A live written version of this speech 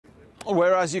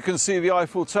Whereas you can see the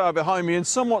Eiffel Tower behind me in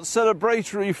somewhat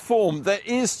celebratory form. There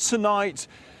is tonight,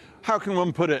 how can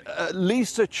one put it, at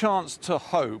least a chance to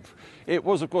hope. It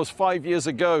was, of course, 5 years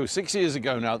ago, 6 years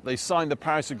ago now, they signed the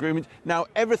Paris Agreement. Now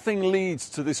everything leads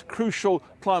to this crucial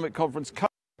climate conference coming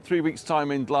in 3 weeks'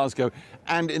 time in Glasgow.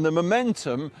 And in the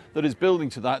momentum that is building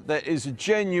to that, there is a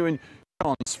genuine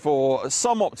chance for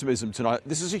some optimism tonight.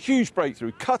 This is a huge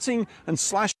breakthrough. Cutting and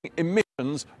slashing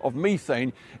emissions of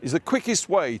methane is the quickest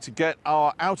way to get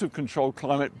our out-of-control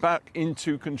climate back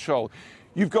into control.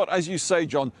 You've got, as you say,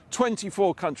 John,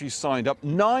 24 countries signed up,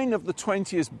 9 of the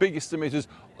 20th biggest emitters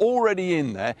already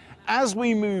in there. As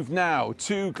we move now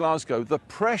to Glasgow, the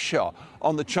pressure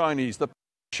on the Chinese, the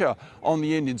pressure on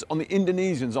the Indians, on the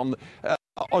Indonesians, on the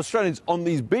Australians, on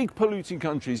these big polluting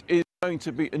countries is going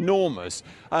to be enormous.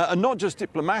 And not just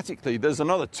diplomatically, there's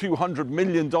another $200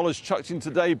 million chucked in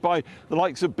today by the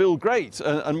likes of Bill Gates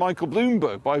and Michael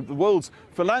Bloomberg, by the world's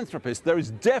philanthropists. There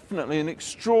is definitely an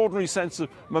extraordinary sense of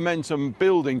momentum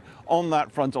building on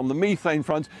that front, on the methane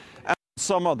front, and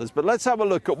some others. But let's have a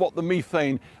look at what the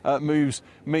methane moves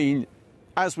mean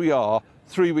as we are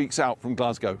 3 weeks out from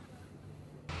Glasgow.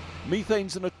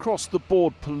 Methane's an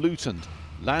across-the-board pollutant.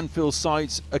 Landfill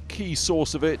sites, a key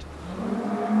source of it.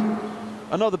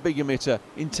 Another big emitter,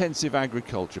 intensive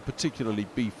agriculture, particularly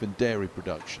beef and dairy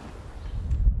production.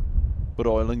 But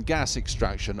oil and gas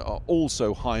extraction are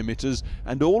also high emitters,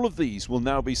 and all of these will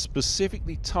now be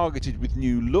specifically targeted with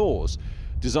new laws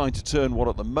designed to turn what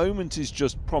at the moment is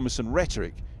just promise and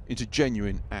rhetoric into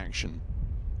genuine action.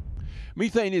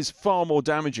 Methane is far more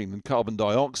damaging than carbon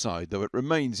dioxide, though it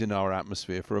remains in our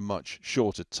atmosphere for a much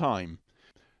shorter time.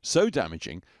 So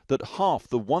damaging that half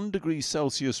the 1 degree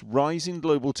Celsius rise in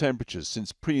global temperatures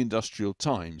since pre-industrial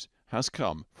times has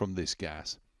come from this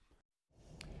gas.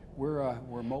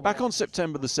 Back on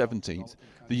September the 17th,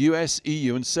 the US,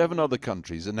 EU and 7 other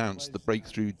countries announced the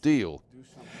breakthrough deal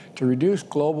to reduce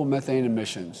global methane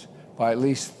emissions by at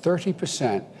least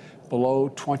 30% below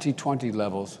 2020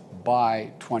 levels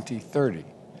by 2030.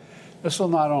 This will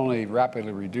not only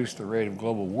rapidly reduce the rate of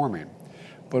global warming,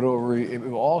 but it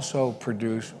will also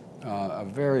produce a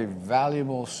very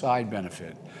valuable side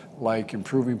benefit, like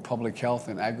improving public health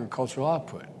and agricultural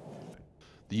output.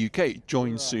 The UK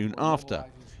joins soon after,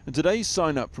 and today's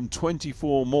sign-up from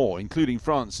 24 more, including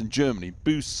France and Germany,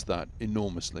 boosts that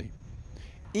enormously.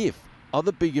 If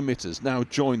other big emitters now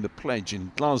join the pledge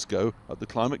in Glasgow at the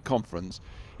climate conference,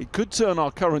 it could turn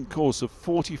our current course of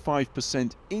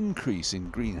 45% increase in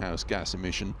greenhouse gas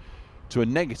emission to a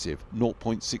negative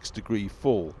 0.6 degree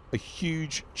fall, a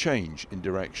huge change in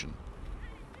direction.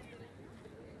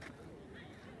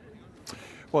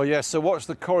 Well, yes, so watch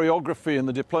the choreography and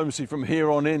the diplomacy from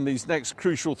here on in these next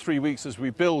crucial 3 weeks as we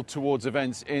build towards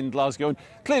events in Glasgow. And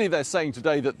clearly they're saying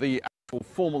today that the actual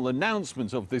formal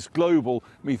announcement of this global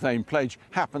methane pledge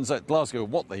happens at Glasgow.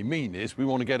 What they mean is we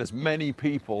want to get as many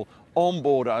people on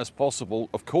board as possible,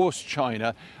 of course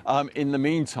China, in the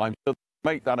meantime, to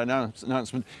make that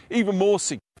announcement even more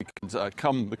significant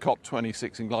come the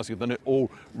COP26 in Glasgow than it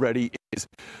already is.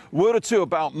 Word or two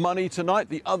about money tonight.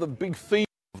 The other big theme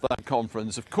of that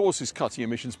conference, of course, is cutting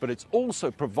emissions, but it's also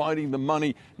providing the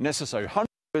money necessary, $100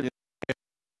 billion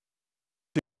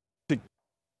to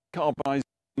decarbonise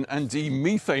and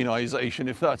demethanization,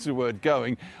 if that's the word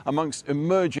going, amongst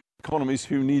emerging economies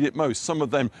who need it most, some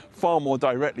of them far more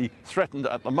directly threatened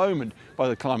at the moment by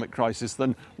the climate crisis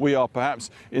than we are perhaps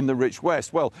in the rich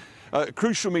West. Well, a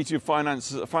crucial meeting of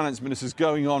finance ministers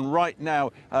going on right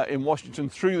now in Washington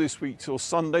through this week till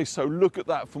Sunday, so look at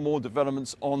that for more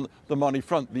developments on the money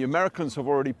front. The Americans have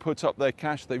already put up their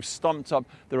cash, they've stumped up,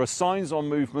 there are signs on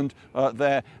movement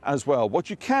there as well. What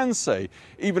you can say,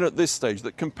 even at this stage,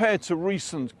 that compared to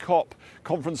recent COP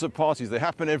conference of parties, they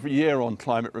happen every year on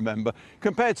climate, remember,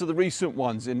 compared to the recent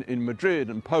ones in Madrid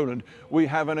and Poland, we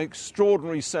have an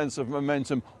extraordinary sense of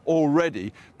momentum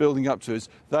already building up to us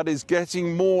that is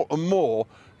getting more and more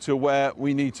to where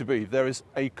we need to be. There is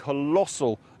a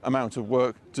colossal amount of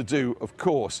work to do, of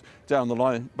course, down the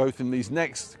line, both in these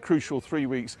next crucial 3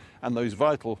 weeks and those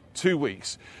vital 2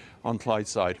 weeks on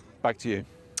Clydeside. Back to you.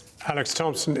 Alex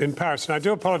Thompson in Paris. And I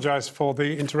do apologise for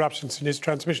the interruptions in his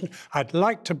transmission. I'd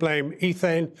like to blame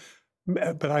ethane,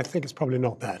 but I think it's probably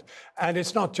not that. And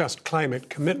it's not just climate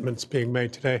commitments being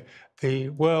made today. The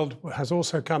world has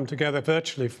also come together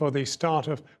virtually for the start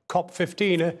of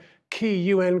COP15, a key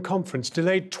UN conference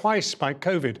delayed twice by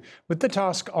COVID, with the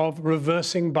task of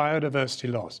reversing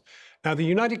biodiversity loss. Now, the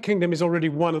United Kingdom is already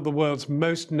one of the world's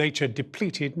most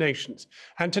nature-depleted nations.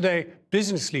 And today,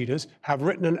 business leaders have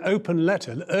written an open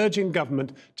letter urging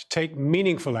government to take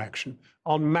meaningful action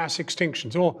on mass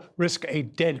extinctions or risk a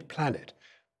dead planet.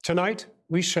 Tonight,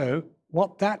 we show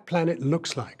what that planet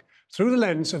looks like through the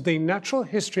lens of the Natural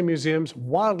History Museum's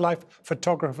Wildlife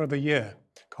Photographer of the Year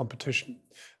competition.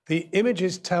 The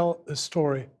images tell the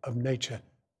story of nature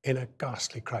in a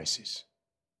ghastly crisis.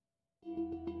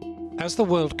 As the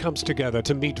world comes together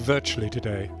to meet virtually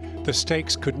today, the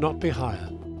stakes could not be higher.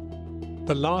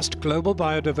 The last global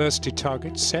biodiversity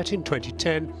targets set in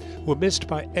 2010 were missed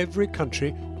by every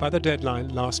country by the deadline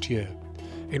last year.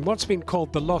 In what's been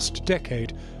called the lost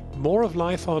decade, more of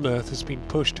life on Earth has been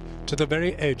pushed to the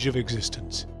very edge of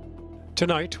existence.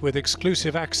 Tonight, with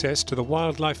exclusive access to the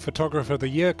Wildlife Photographer of the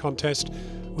Year contest,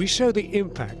 we show the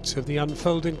impacts of the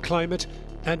unfolding climate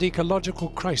and ecological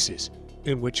crisis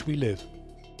in which we live.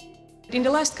 In the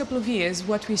last couple of years,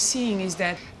 what we're seeing is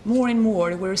that more and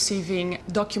more we're receiving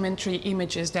documentary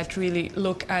images that really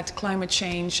look at climate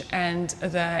change and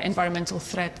the environmental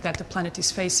threat that the planet is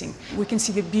facing. We can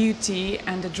see the beauty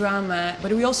and the drama,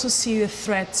 but we also see the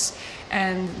threats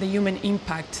and the human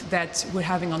impact that we're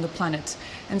having on the planet.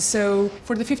 And so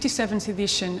for the 57th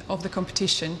edition of the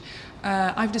competition,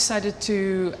 I've decided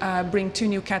to bring two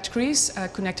new categories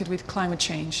connected with climate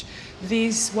change.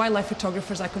 These wildlife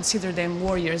photographers, I consider them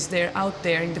warriors. They're out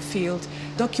there in the field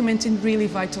documenting really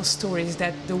vital stories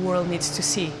that the world needs to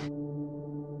see.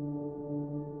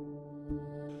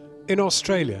 In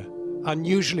Australia,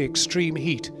 unusually extreme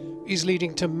heat is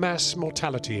leading to mass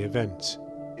mortality events.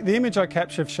 The image I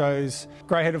capture shows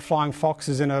grey-headed flying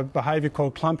foxes in a behaviour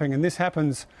called clumping, and this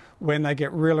happens when they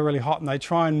get really, really hot and they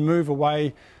try and move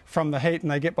away from the heat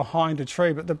and they get behind a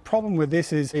tree. But the problem with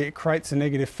this is it creates a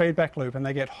negative feedback loop and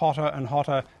they get hotter and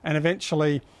hotter, and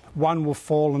eventually one will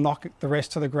fall and knock the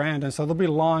rest to the ground, and so they'll be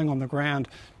lying on the ground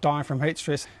dying from heat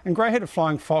stress. And grey-headed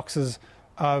flying foxes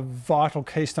are vital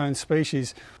keystone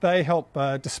species. They help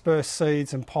disperse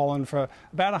seeds and pollen for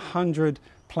about 100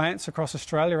 plants across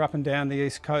Australia up and down the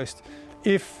east coast.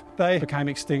 If they became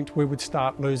extinct, we would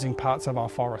start losing parts of our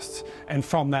forests, and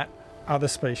from that, other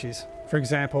species. For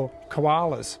example,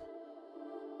 koalas.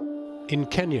 In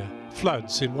Kenya,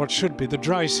 floods in what should be the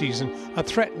dry season are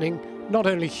threatening not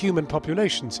only human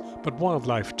populations, but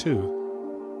wildlife too.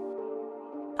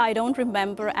 I don't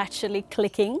remember actually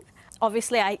clicking.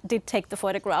 Obviously, I did take the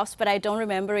photographs, but I don't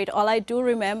remember it. All I do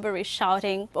remember is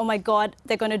shouting, "Oh my God,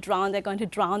 they're going to drown, they're going to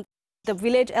drown." The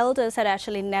village elders had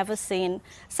actually never seen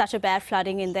such a bad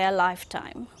flooding in their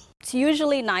lifetime. It's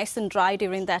usually nice and dry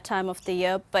during that time of the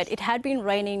year, but it had been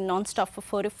raining non-stop for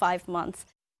 4 to 5 months.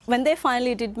 When they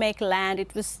finally did make land,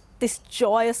 it was this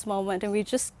joyous moment, and we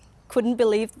just couldn't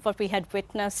believe what we had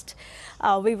witnessed.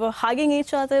 We were hugging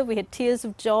each other, we had tears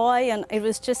of joy, and it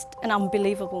was just an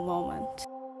unbelievable moment.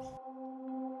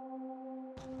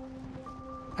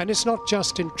 And it's not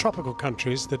just in tropical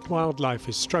countries that wildlife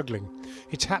is struggling.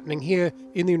 It's happening here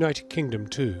in the United Kingdom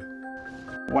too.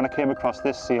 When I came across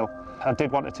this seal, I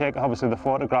did want to take obviously the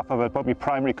photograph of it, but my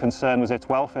primary concern was its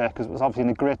welfare, because it was obviously in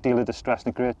a great deal of distress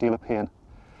and a great deal of pain.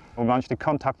 We managed to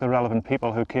contact the relevant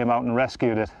people who came out and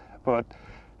rescued it, but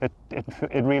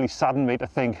it really saddened me to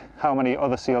think how many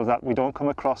other seals that we don't come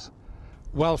across.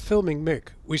 While filming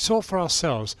Mick, we saw for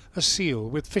ourselves a seal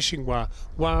with fishing wire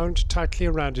wound tightly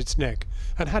around its neck,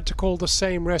 and had to call the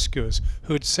same rescuers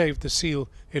who had saved the seal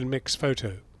in Mick's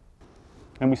photo.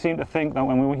 And we seem to think that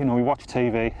when we watch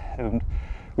TV and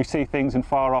we see things in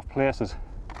far off places,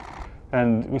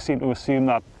 and we seem to assume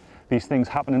that these things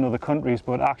happen in other countries,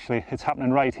 but actually it's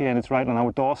happening right here and it's right on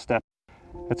our doorstep.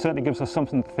 It certainly gives us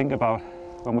something to think about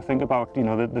when we think about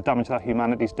the damage that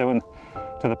humanity's doing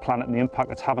to the planet and the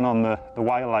impact it's having on the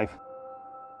wildlife.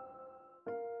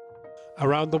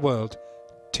 Around the world,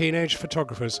 teenage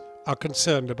photographers are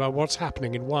concerned about what's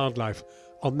happening in wildlife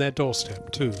on their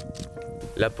doorstep too.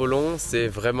 L'Apollon, c'est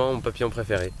vraiment mon papillon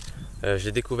préféré.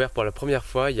 J'ai découvert pour la première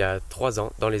fois il y a 3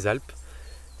 ans dans les Alpes.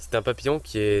 C'est un papillon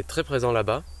qui est très présent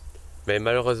là-bas, mais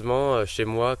malheureusement chez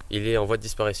moi il est en voie de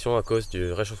disparition à cause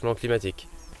du réchauffement climatique.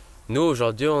 Nous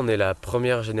aujourd'hui on est la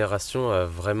première génération à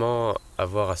vraiment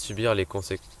avoir à subir les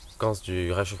conséquences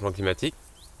du réchauffement climatique,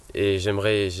 et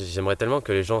j'aimerais tellement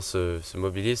que les gens se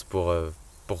mobilisent pour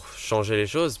changer les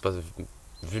choses,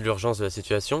 vu l'urgence de la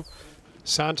situation.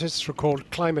 Scientists record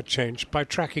climate change by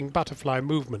tracking butterfly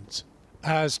movements.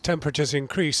 As temperatures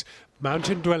increase,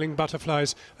 mountain-dwelling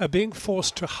butterflies are being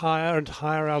forced to higher and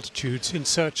higher altitudes in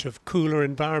search of cooler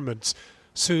environments.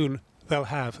 Soon they'll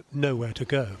have nowhere to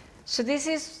go. So this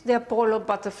is the Apollo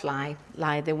butterfly,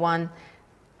 like the one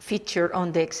featured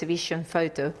on the exhibition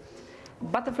photo.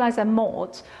 Butterflies and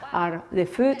moths are the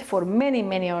food for many,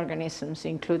 many organisms,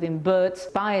 including birds,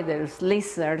 spiders,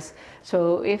 lizards.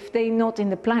 So if they're not in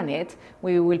the planet,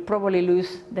 we will probably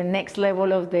lose the next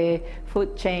level of the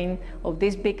food chain of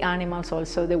these big animals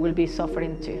also. They will be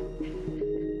suffering too.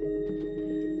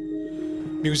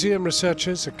 Museum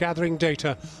researchers are gathering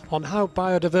data on how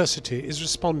biodiversity is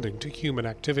responding to human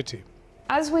activity.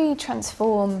 As we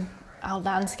transform our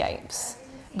landscapes,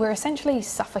 we're essentially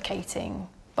suffocating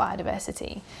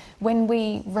biodiversity. When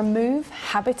we remove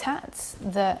habitats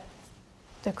that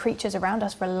the creatures around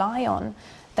us rely on,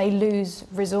 they lose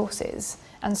resources.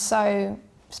 And so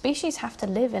species have to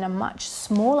live in a much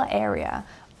smaller area,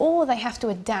 or they have to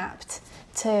adapt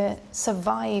to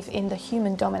survive in the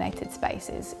human-dominated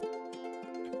spaces.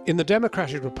 In the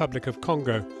Democratic Republic of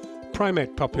Congo,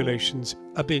 primate populations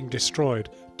are being destroyed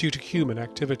due to human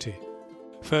activity.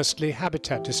 Firstly,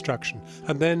 habitat destruction,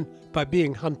 and then by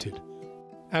being hunted.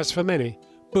 As for many,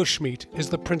 bushmeat is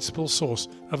the principal source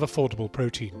of affordable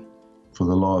protein. For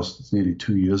the last nearly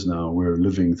 2 years now, we're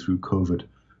living through COVID.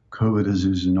 COVID is a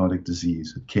zoonotic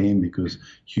disease. It came because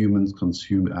humans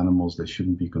consumed animals they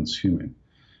shouldn't be consuming.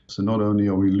 So not only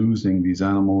are we losing these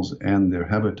animals and their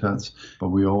habitats, but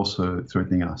we're also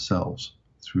threatening ourselves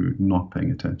through not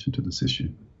paying attention to this issue.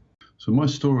 So my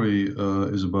story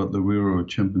is about the Wiro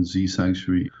chimpanzee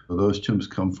sanctuary. Those chimps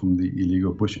come from the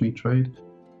illegal bushmeat trade.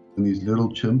 And these little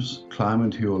chimps climb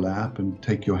into your lap and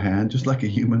take your hand just like a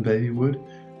human baby would.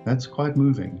 That's quite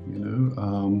moving, you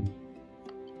know.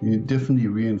 It definitely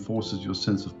reinforces your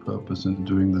sense of purpose in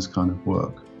doing this kind of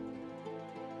work.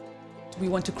 We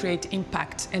want to create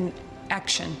impact and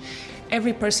action.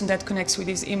 Every person that connects with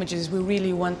these images, we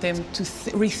really want them to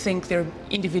rethink their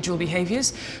individual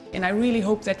behaviors. And I really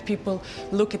hope that people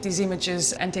look at these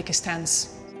images and take a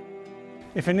stance.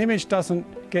 If an image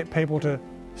doesn't get people to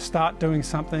start doing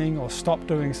something or stop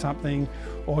doing something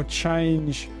or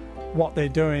change what they're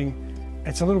doing,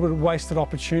 it's a little bit of wasted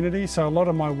opportunity. So a lot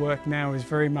of my work now is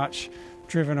very much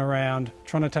driven around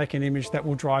trying to take an image that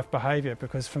will drive behaviour,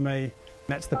 because for me,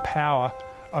 that's the power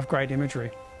of great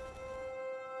imagery.